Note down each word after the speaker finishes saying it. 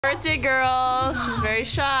Birthday girl. She's very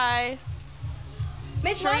shy.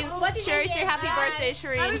 Shereen, Shereen, say happy birthday,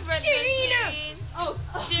 Shereen. Happy birthday, Shereen. Oh,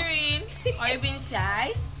 Shereen, are you being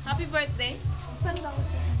shy? Happy birthday.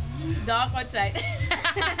 Dark outside.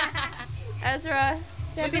 Ezra,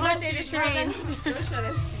 say happy birthday to Shereen.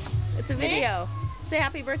 It's a video. Say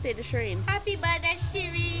happy birthday to Shereen. Happy birthday,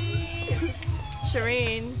 Shereen.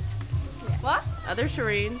 Shereen. What? Other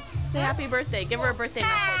Shereen. Say happy birthday. Give her a birthday message.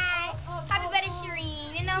 Hi. Happy birthday, Shereen.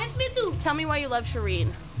 You know, me too. Tell me why you love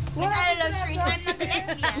Shereen. Because I love Shereen. I'm not a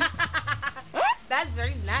lesbian. That's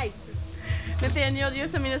very nice. Nathaniel, do you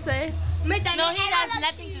have something to say? No, he has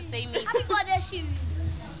nothing to say, me. Happy birthday,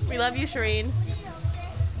 Shereen. We love you, Shereen.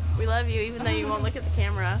 We love you, even though you won't look at the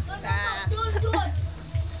camera.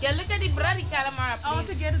 Yeah, look at the bloody camera, please. I want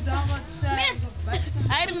to get a dog outside.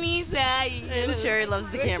 I miss And Sherry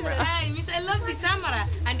loves the camera. I love the camera.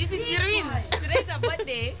 And this is Shereen. Today's her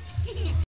birthday.